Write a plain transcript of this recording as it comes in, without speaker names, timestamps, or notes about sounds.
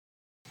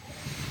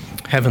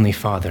Heavenly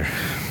Father,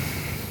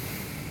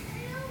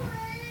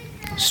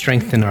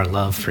 strengthen our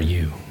love for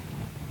you.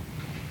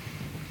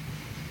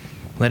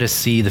 Let us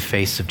see the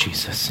face of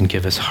Jesus and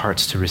give us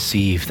hearts to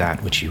receive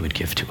that which you would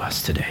give to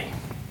us today.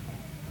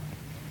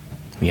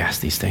 We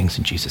ask these things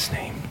in Jesus'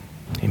 name.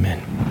 Amen.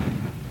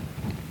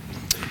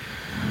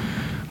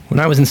 When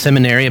I was in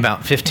seminary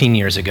about 15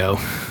 years ago,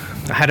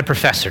 I had a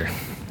professor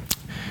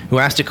who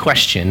asked a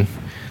question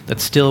that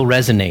still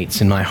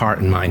resonates in my heart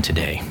and mind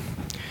today.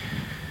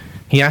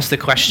 He asked the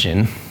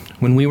question,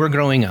 when we were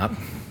growing up,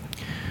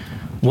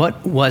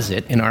 what was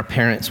it in our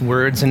parents'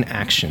 words and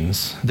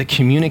actions that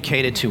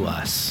communicated to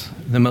us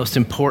the most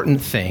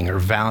important thing or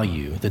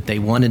value that they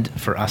wanted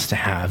for us to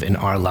have in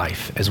our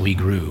life as we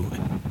grew?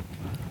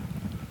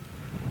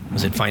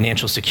 Was it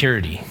financial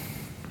security,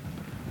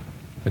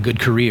 a good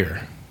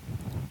career,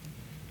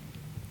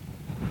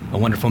 a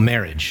wonderful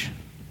marriage,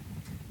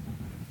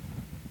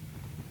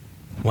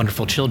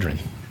 wonderful children?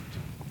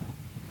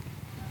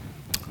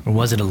 Or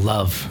was it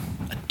a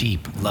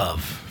deep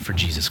love for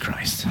Jesus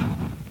Christ?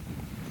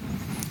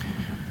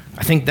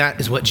 I think that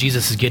is what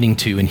Jesus is getting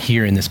to and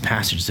here in this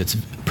passage that's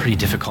pretty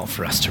difficult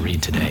for us to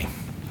read today.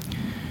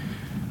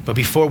 But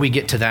before we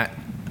get to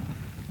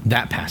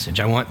that passage,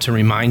 I want to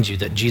remind you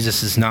that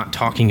Jesus is not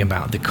talking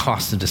about the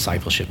cost of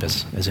discipleship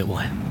as it will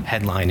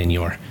headline in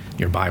your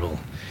Bible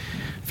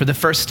for the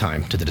first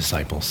time to the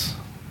disciples.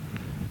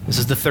 This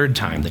is the third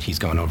time that he's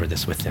gone over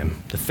this with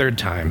them. The third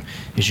time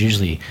is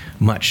usually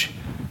much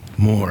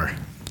more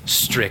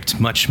strict,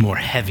 much more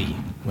heavy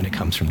when it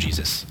comes from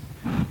Jesus.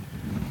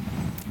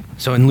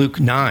 So in Luke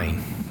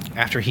 9,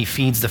 after he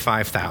feeds the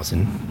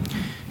 5,000,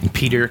 and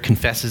Peter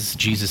confesses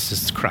Jesus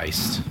is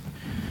Christ,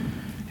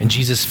 and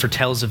Jesus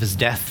foretells of his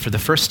death for the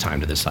first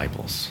time to the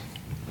disciples.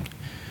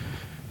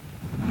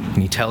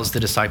 And he tells the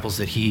disciples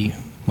that he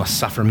must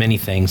suffer many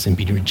things and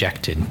be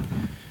rejected,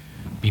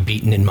 be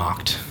beaten and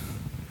mocked,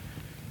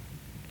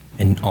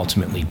 and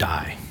ultimately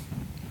die,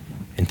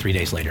 and 3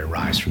 days later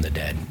rise from the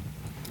dead.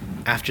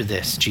 After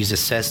this, Jesus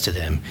says to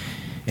them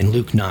in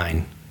Luke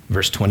 9,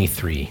 verse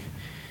 23,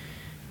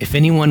 "If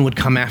anyone would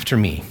come after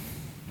me,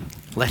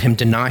 let him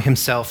deny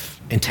himself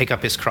and take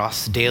up his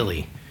cross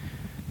daily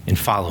and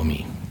follow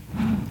me."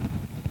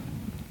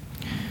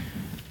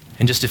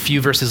 And just a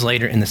few verses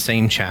later in the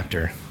same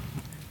chapter,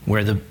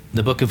 where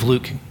the book of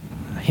Luke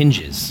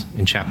hinges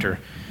in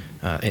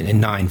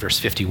 9, verse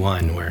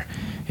 51, where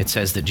it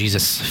says that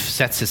Jesus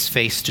sets his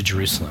face to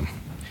Jerusalem,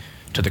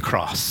 to the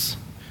cross.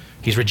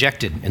 He's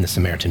rejected in the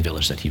Samaritan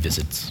village that he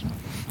visits.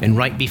 And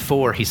right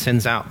before he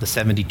sends out the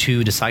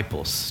 72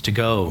 disciples to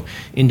go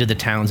into the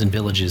towns and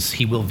villages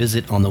he will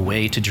visit on the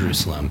way to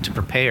Jerusalem to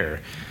prepare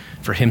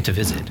for him to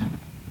visit,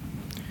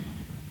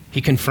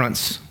 he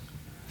confronts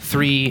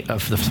 3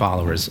 of the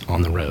followers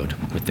on the road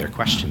with their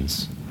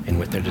questions and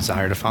with their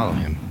desire to follow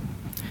him.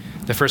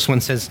 The first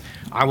one says,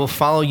 "I will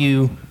follow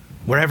you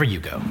wherever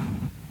you go."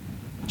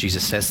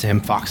 Jesus says to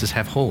him, "Foxes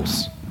have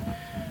holes,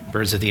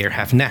 birds of the air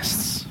have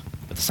nests,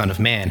 but the Son of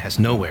Man has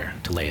nowhere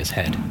to lay his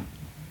head."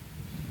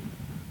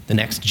 The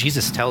next,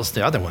 Jesus tells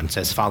the other one,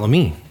 says, "Follow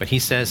me." But he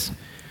says,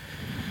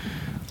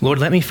 "Lord,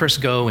 let me first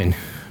go and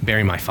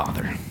bury my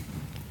father."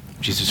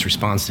 Jesus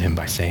responds to him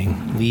by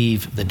saying,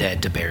 "Leave the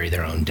dead to bury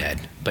their own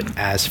dead, but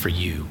as for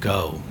you,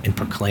 go and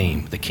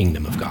proclaim the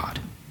kingdom of God."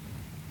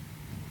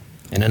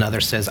 And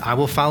another says, "I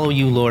will follow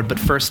you, Lord, but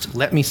first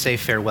let me say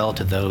farewell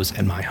to those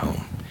at my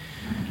home."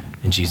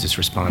 And Jesus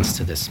responds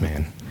to this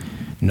man,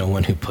 "No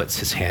one who puts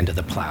his hand to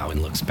the plow and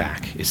looks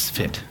back is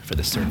fit for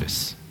the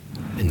service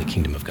in the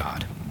kingdom of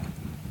God."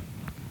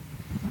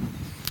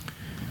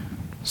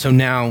 So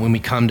now when we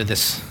come to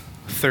this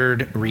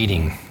third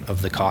reading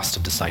of the cost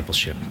of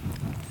discipleship,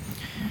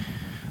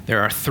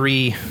 there are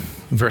 3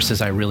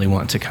 verses I really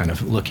want to kind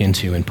of look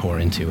into and pour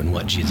into and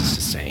what Jesus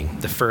is saying.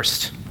 The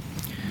first,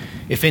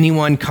 "If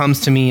anyone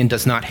comes to me and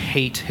does not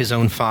hate his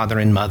own father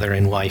and mother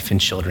and wife and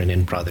children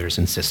and brothers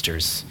and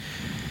sisters,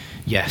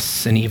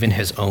 yes, and even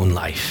his own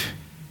life,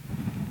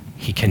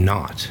 he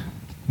cannot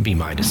be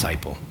my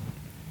disciple."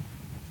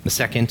 The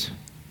second,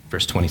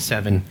 verse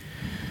 27,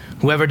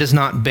 "Whoever does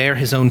not bear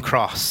his own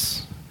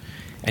cross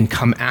and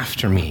come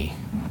after me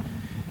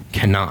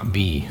cannot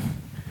be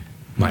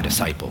my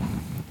disciple."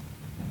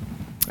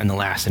 And the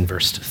last in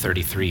verse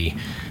 33,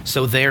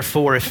 "So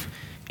therefore, if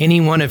any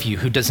one of you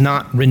who does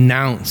not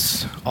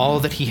renounce all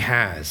that he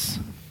has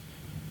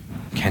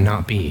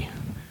cannot be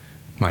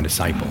my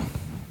disciple."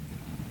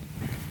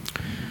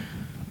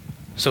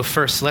 So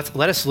first,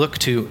 let us look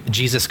to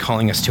Jesus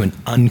calling us to an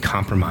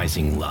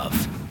uncompromising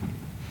love.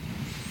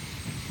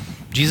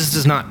 Jesus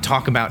does not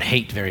talk about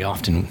hate very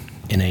often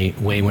in a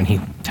way when he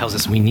tells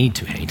us we need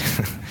to hate.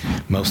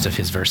 Most of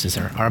his verses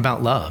are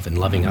about love and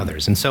loving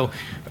others. And so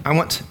I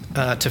want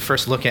to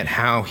first look at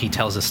how he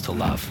tells us to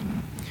love.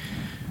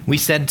 We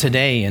said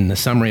today in the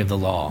summary of the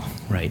law,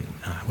 right,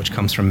 which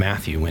comes from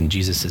Matthew, when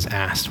Jesus is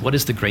asked, what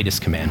is the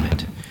greatest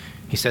commandment?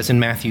 He says in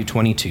Matthew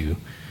 22,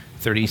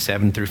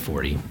 37 through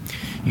 40,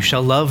 "You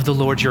shall love the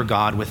Lord your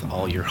God with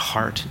all your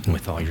heart and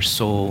with all your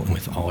soul and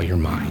with all your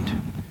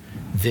mind.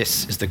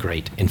 This is the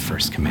great and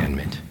first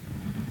commandment.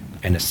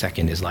 and a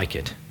second is like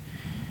it.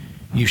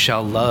 You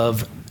shall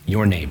love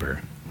your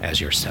neighbor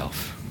as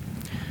yourself.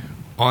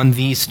 On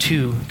these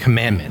two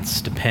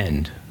commandments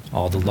depend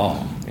all the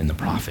law and the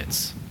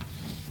prophets.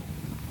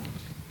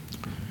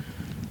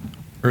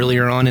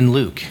 Earlier on in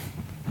Luke,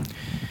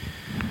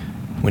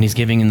 when he's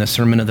giving in the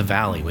Sermon of the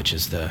Valley, which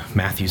is the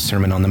Matthew's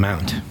Sermon on the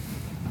Mount,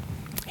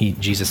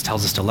 Jesus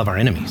tells us to love our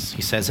enemies.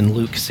 He says in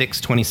Luke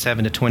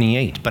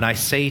 6:27-28, "But I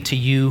say to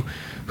you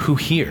who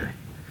hear,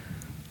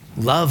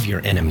 love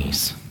your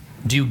enemies,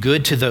 do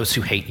good to those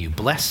who hate you,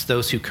 bless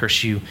those who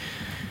curse you,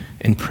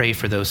 and pray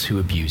for those who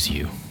abuse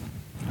you."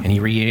 And he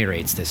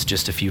reiterates this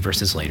just a few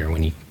verses later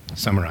when he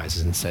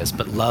summarizes and says,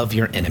 "But love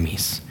your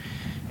enemies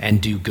and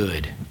do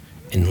good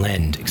and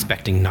lend,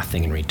 expecting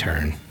nothing in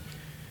return.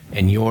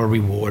 And your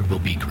reward will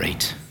be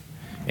great,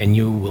 and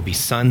you will be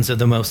sons of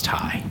the Most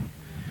High,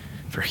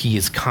 for he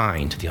is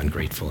kind to the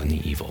ungrateful and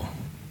the evil."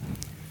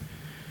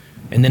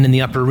 And then in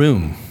the upper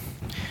room,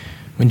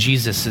 when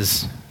Jesus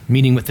is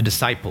meeting with the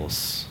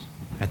disciples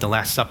at the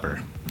Last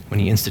Supper, when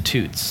he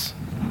institutes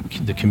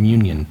the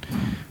communion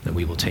that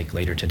we will take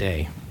later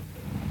today,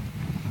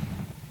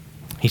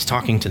 he's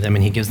talking to them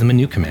and he gives them a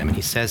new commandment.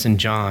 He says in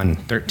John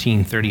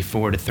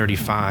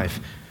 13:34-35,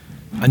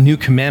 "A new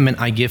commandment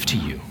I give to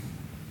you,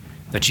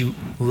 that you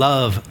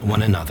love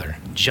one another,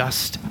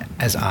 just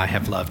as I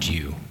have loved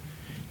you.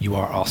 You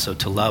are also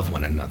to love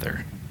one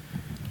another.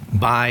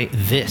 By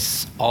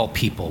this, all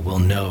people will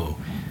know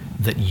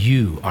that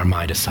you are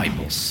my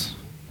disciples,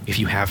 if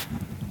you have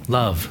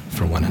love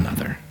for one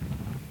another."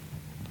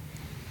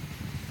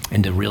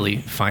 And to really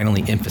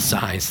finally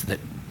emphasize that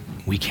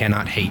we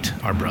cannot hate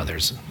our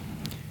brothers.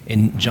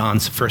 In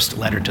John's first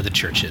letter to the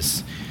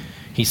churches,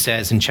 he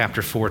says in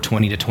chapter 4,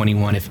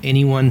 20-21, "If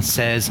anyone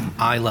says,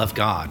 'I love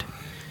God,'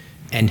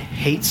 and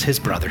hates his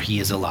brother, he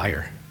is a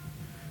liar.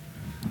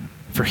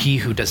 For he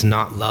who does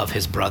not love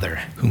his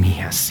brother whom he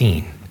has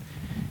seen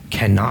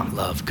cannot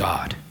love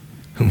God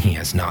whom he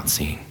has not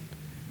seen.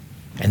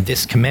 And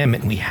this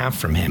commandment we have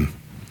from him: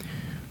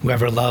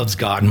 whoever loves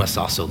God must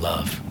also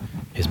love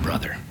his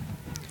brother."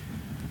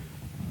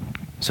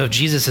 So if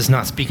Jesus is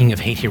not speaking of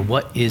hate here,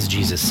 what is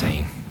Jesus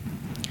saying?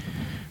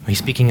 Well, he's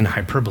speaking in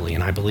hyperbole,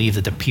 and I believe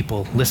that the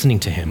people listening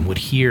to him would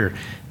hear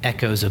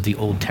echoes of the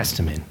Old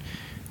Testament.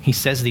 He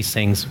says these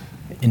things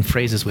in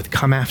phrases with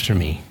 "come after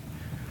me,"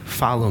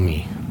 "follow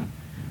me."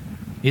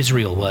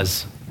 Israel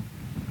was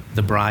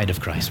the bride of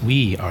Christ.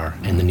 We are,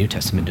 in the New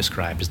Testament,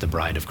 described as the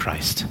bride of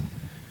Christ.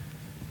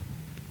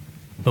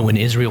 But when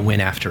Israel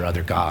went after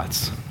other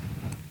gods,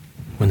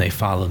 when they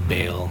followed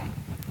Baal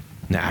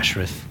and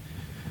Ashereth,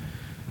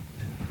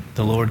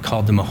 the Lord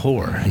called them a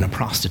whore and a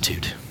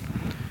prostitute.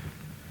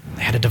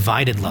 They had a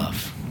divided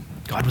love.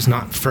 God was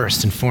not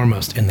first and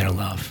foremost in their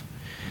love.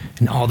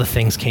 And all the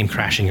things came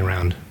crashing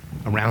around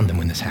them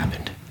when this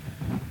happened.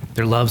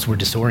 Their loves were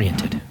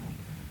disoriented.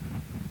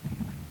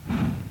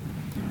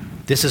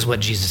 This is what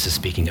Jesus is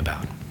speaking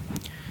about.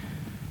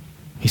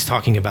 He's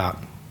talking about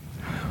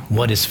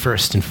what is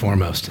first and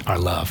foremost our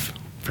love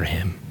for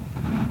him.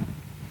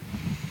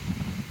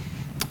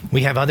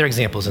 We have other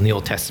examples in the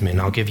Old Testament.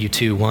 I'll give you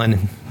two.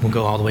 One, we'll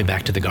go all the way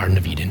back to the Garden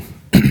of Eden.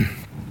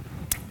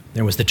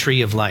 There was the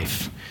tree of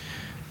life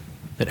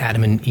that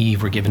Adam and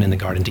Eve were given in the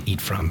garden to eat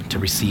from, to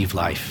receive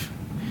life.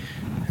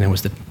 And there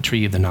was the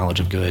tree of the knowledge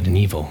of good and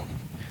evil.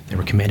 They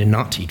were commanded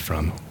not to eat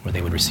from, or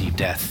they would receive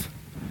death.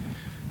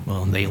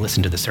 Well, they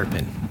listened to the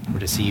serpent, were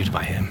deceived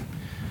by him,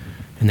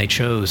 and they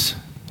chose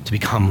to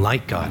become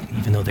like God,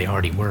 even though they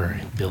already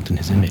were built in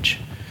his image,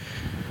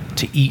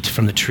 to eat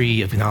from the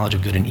tree of the knowledge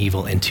of good and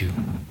evil and to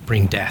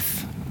bring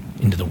death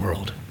into the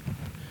world,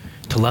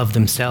 to love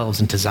themselves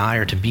and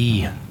desire to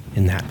be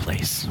in that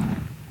place.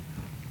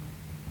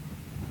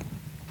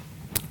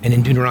 And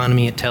in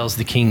Deuteronomy, it tells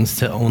the kings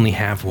to only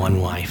have one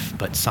wife.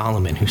 But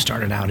Solomon, who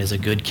started out as a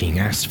good king,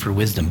 asked for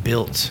wisdom,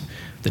 built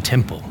the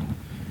temple,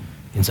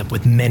 ends up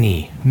with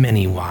many,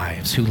 many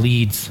wives, who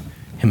leads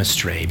him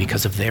astray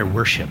because of their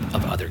worship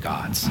of other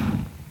gods.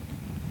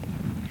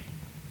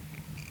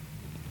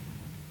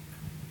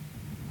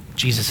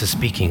 Jesus is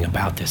speaking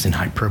about this in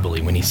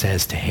hyperbole when he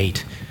says to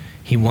hate.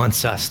 He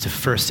wants us to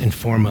first and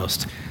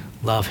foremost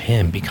love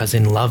him, because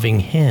in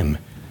loving him,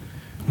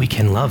 we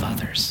can love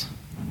others.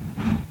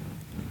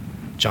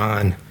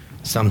 John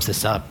sums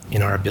this up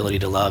in our ability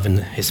to love in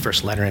his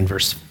first letter in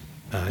verse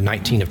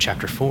 19 of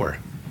chapter 4.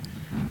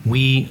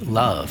 We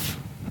love,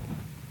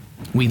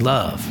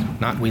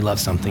 not we love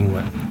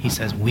something. He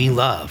says we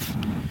love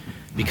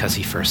because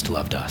he first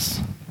loved us.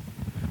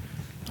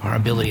 Our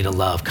ability to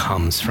love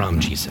comes from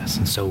Jesus,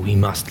 and so we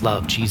must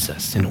love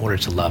Jesus in order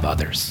to love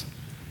others.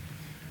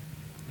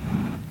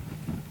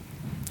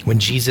 When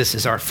Jesus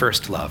is our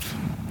first love,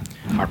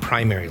 our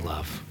primary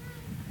love,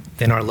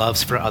 then our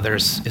loves for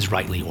others is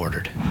rightly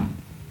ordered.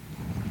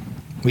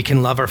 We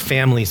can love our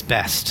families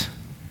best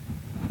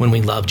when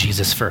we love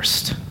Jesus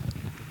first.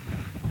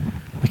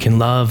 We can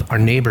love our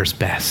neighbors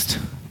best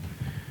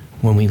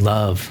when we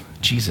love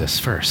Jesus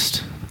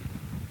first.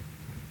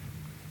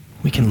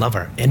 We can love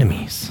our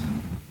enemies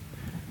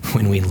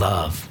when we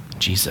love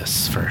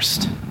Jesus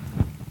first.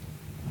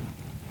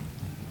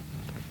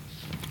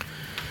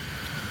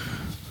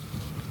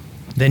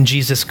 Then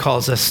Jesus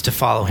calls us to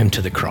follow him to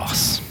the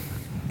cross.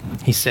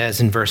 He says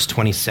in verse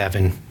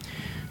 27,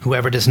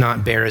 "Whoever does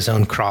not bear his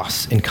own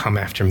cross and come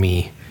after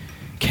me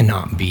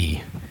cannot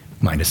be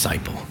my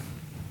disciple."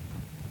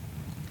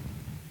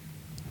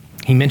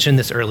 He mentioned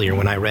this earlier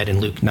when I read in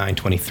Luke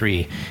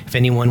 9:23, "If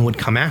anyone would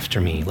come after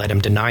me, let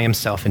him deny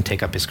himself and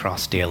take up his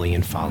cross daily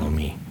and follow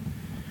me."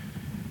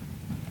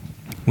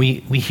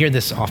 We hear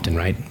this often,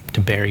 right?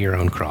 To bear your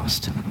own cross,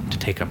 to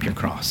take up your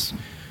cross,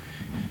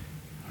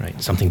 right?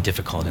 Something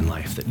difficult in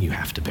life that you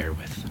have to bear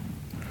with.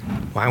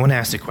 Well, I want to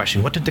ask the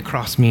question, what did the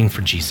cross mean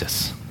for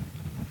Jesus?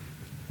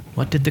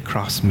 What did the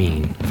cross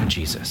mean for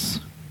Jesus?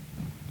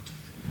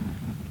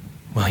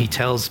 Well, he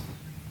tells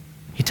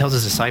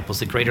his disciples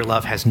that greater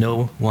love has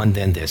no one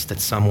than this, that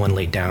someone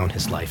laid down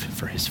his life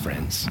for his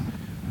friends.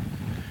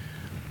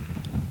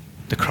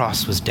 The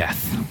cross was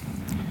death.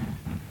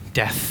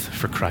 Death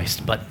for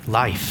Christ, but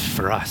life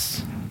for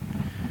us.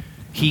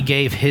 He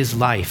gave his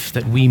life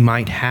that we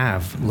might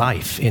have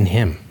life in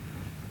him.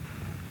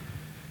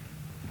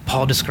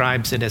 Paul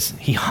describes it as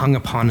he hung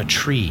upon a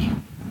tree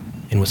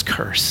and was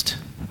cursed.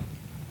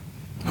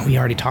 We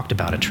already talked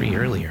about a tree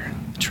earlier,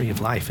 the tree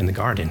of life in the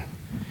garden.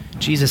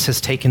 Jesus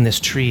has taken this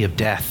tree of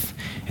death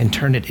and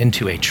turned it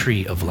into a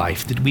tree of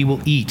life that we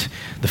will eat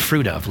the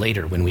fruit of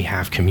later when we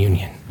have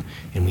communion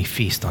and we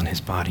feast on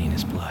his body and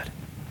his blood.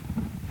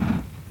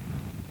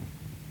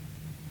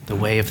 The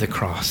way of the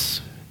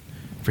cross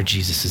for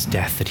Jesus is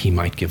death that he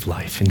might give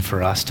life, and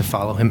for us to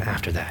follow him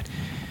after that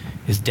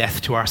is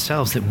death to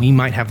ourselves that we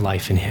might have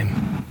life in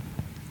him.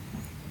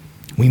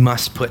 We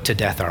must put to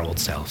death our old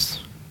selves.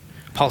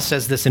 Paul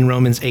says this in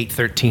Romans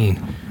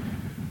 8:13.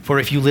 "For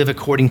if you live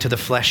according to the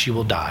flesh, you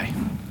will die.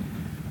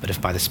 But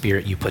if by the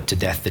Spirit you put to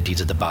death the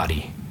deeds of the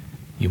body,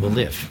 you will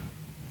live."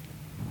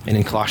 And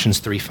in Colossians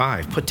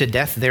 3:5, "Put to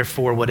death,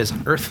 therefore, what is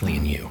earthly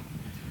in you: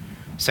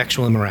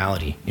 sexual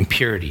immorality,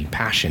 impurity,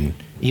 passion,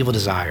 evil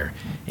desire,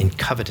 and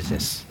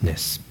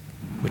covetousness,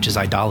 which is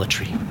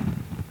idolatry."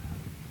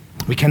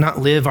 We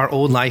cannot live our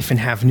old life and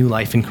have new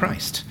life in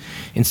Christ.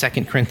 In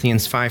 2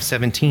 Corinthians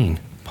 5:17,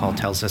 Paul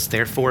tells us,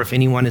 "Therefore, if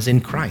anyone is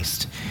in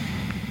Christ,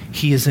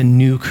 he is a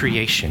new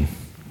creation.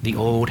 The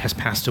old has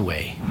passed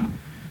away.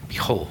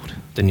 Behold,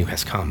 the new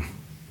has come."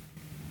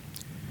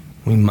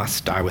 We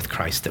must die with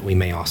Christ that we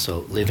may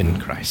also live in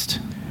Christ.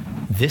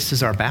 This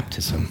is our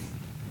baptism.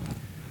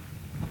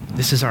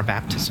 This is our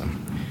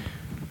baptism.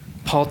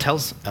 Paul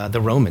tells the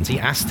Romans, he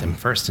asked them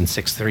first in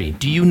 6:3,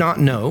 "Do you not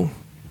know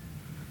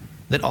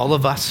that all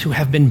of us who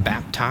have been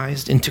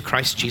baptized into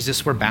Christ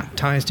Jesus were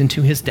baptized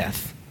into his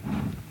death?"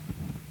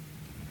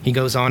 He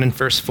goes on in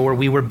verse 4,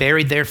 "We were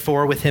buried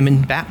therefore with him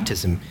in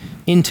baptism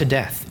into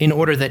death, in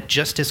order that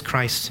just as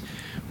Christ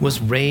was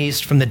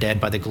raised from the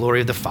dead by the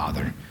glory of the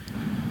Father,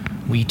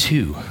 we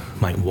too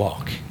might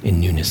walk in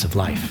newness of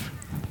life."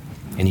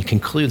 And he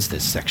concludes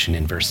this section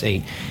in verse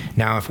 8,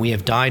 "Now if we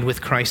have died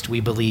with Christ, we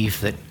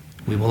believe that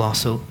we will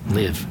also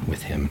live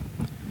with him."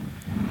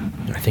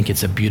 And I think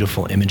it's a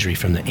beautiful imagery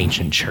from the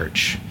ancient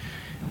church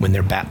when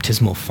their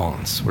baptismal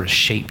fonts were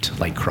shaped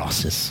like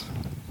crosses.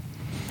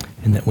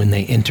 And that when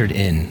they entered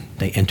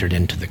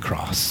into the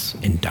cross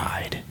and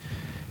died.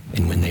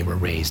 And when they were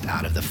raised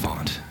out of the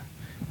font,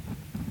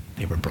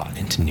 they were brought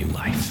into new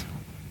life.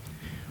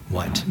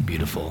 What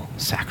beautiful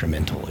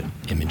sacramental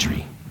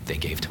imagery they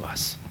gave to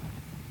us.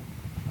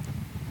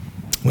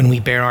 When we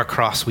bear our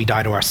cross, we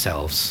die to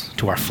ourselves,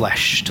 to our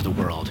flesh, to the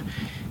world,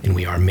 and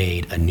we are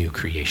made a new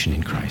creation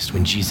in Christ.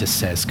 When Jesus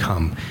says,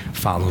 "Come,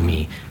 follow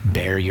me,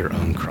 bear your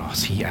own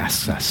cross," he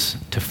asks us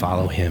to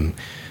follow him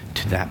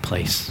to that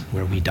place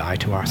where we die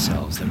to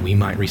ourselves, that we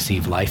might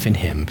receive life in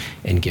him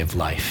and give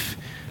life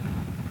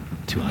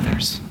to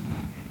others.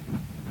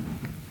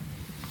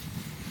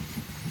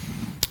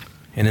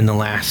 And in the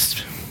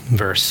last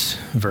verse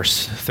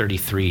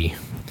 33,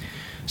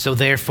 "So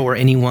therefore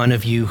any one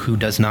of you who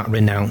does not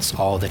renounce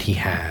all that he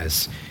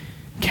has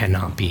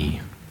cannot be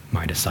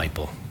my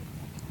disciple."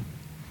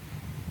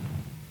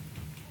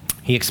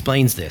 He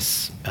explains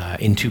this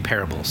in two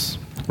parables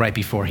right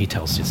before he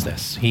tells us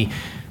this. He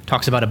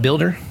talks about a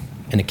builder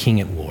and a king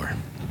at war.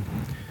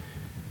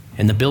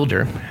 And the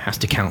builder has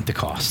to count the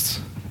costs.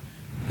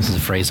 This is a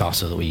phrase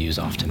also that we use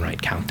often,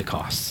 right? Count the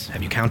costs.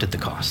 Have you counted the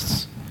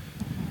costs?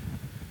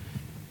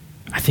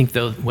 I think,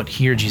 though, what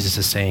here Jesus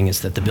is saying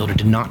is that the builder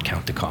did not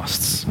count the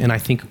costs. And I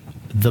think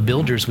the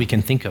builders we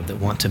can think of that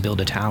want to build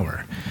a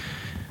tower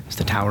is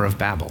the Tower of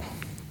Babel.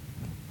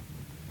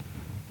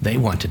 They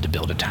wanted to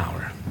build a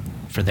tower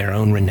for their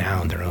own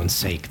renown, their own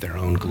sake, their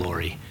own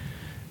glory.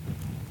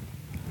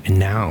 And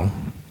now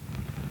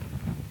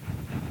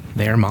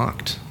they are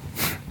mocked.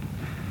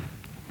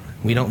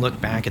 We don't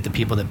look back at the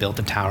people that built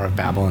the Tower of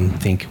Babel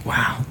and think,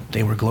 wow,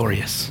 they were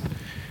glorious.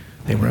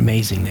 They were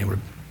amazing.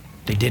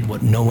 They did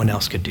what no one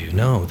else could do.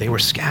 No, they were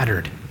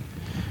scattered.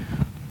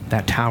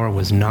 That tower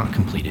was not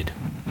completed,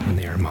 and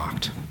they are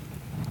mocked.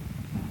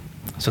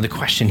 So the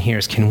question here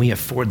is, can we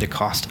afford the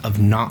cost of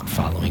not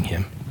following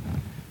him?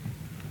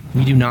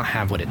 We do not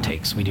have what it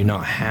takes. We do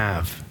not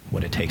have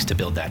what it takes to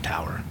build that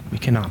tower. We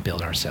cannot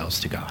build ourselves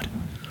to God.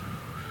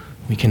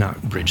 We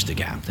cannot bridge the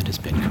gap that has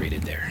been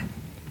created there.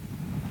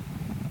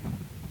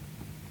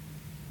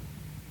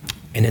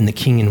 And in the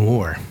king in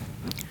war,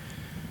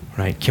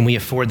 right? Can we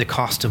afford the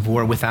cost of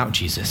war without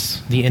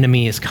Jesus? The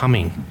enemy is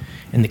coming,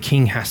 and the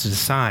king has to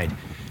decide,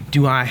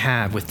 do I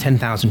have with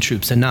 10,000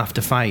 troops enough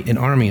to fight an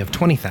army of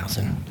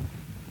 20,000?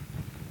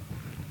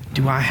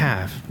 Do I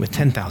have with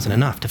 10,000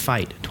 enough to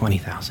fight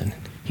 20,000?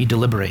 He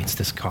deliberates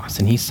this cost,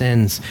 and he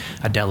sends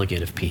a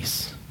delegate of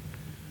peace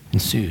and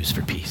sues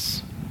for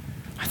peace.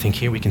 I think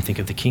here we can think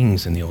of the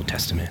kings in the Old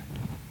Testament,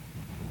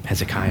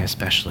 Hezekiah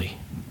especially.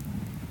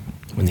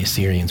 When the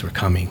Assyrians were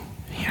coming,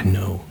 he had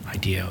no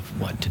idea of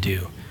what to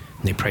do.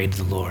 And they prayed to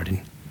the Lord,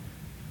 and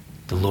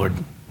the Lord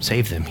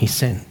saved them. He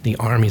sent the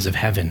armies of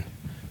heaven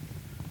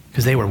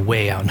because they were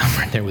way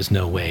outnumbered. There was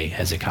no way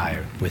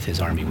Hezekiah with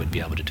his army would be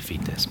able to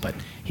defeat this, but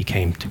he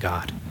came to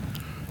God,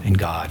 and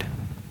God,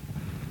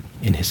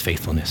 in his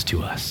faithfulness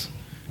to us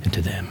and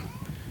to them,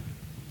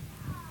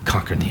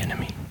 conquered the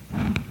enemy.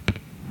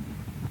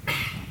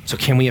 So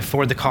can we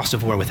afford the cost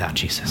of war without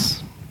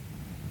Jesus?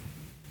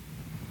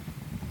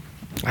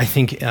 I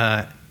think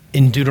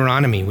in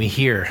Deuteronomy we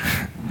hear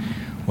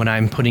what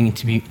I'm putting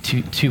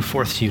to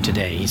forth to you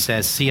today. He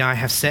says, "See, I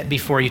have set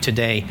before you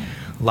today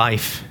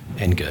life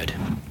and good,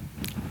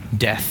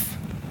 death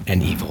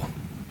and evil.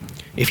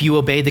 If you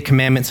obey the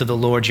commandments of the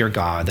Lord your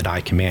God that I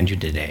command you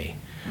today,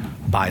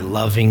 by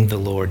loving the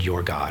Lord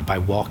your God, by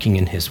walking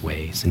in his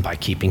ways, and by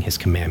keeping his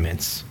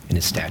commandments and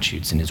his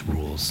statutes and his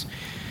rules,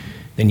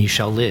 then you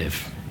shall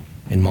live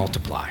and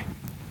multiply.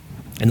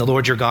 And the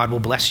Lord your God will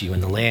bless you in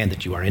the land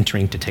that you are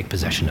entering to take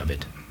possession of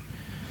it.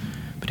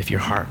 But if your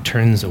heart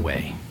turns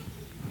away,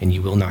 and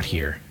you will not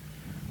hear,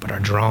 but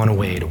are drawn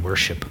away to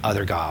worship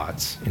other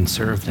gods and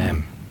serve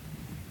them,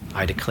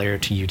 I declare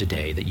to you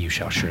today that you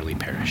shall surely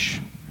perish."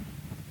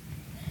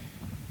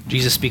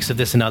 Jesus speaks of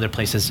this in other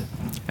places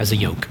as a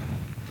yoke.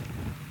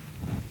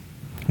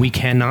 We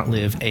cannot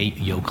live a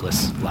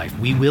yokeless life.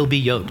 We will be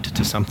yoked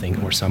to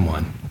something or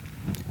someone.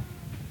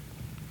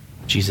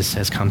 Jesus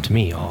says, "Come to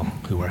me, all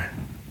who are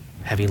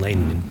heavy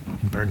laden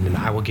and burdened, and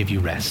I will give you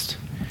rest.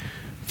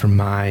 For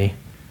my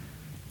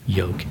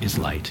yoke is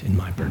light and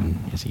my burden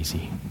is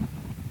easy."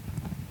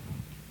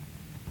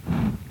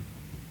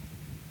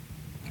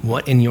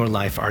 What in your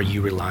life are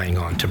you relying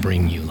on to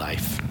bring you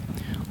life?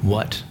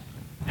 What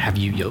have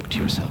you yoked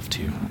yourself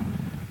to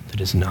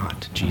that is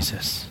not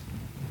Jesus?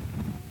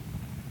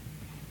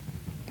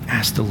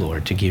 Ask the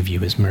Lord to give you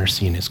his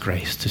mercy and his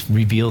grace, to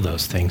reveal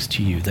those things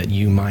to you that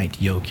you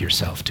might yoke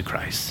yourself to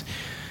Christ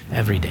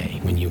every day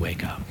when you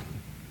wake up.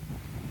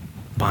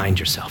 Bind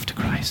yourself to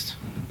Christ.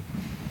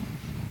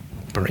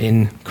 For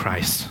in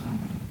Christ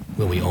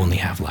will we only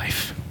have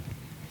life.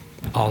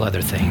 All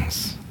other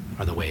things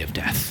are the way of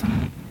death.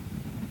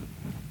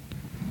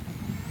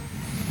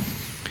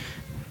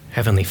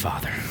 Heavenly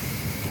Father,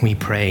 we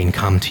pray and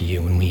come to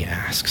you and we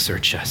ask,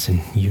 search us,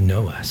 and you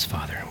know us,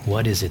 Father.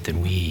 What is it that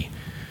we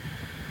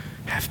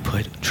have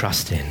put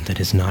trust in that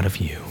is not of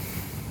you,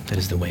 that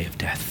is the way of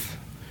death?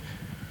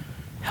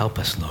 Help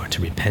us, Lord,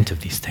 to repent of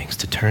these things,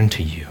 to turn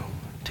to you,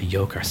 to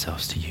yoke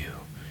ourselves to you,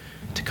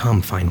 to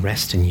come find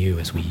rest in you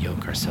as we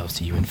yoke ourselves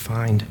to you and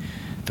find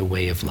the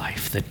way of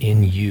life, that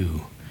in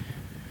you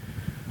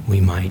we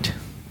might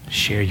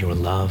share your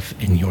love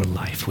and your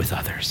life with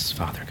others,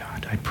 Father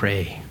God. I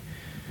pray,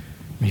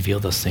 reveal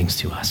those things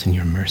to us in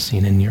your mercy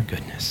and in your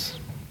goodness.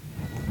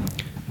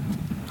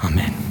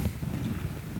 Amen.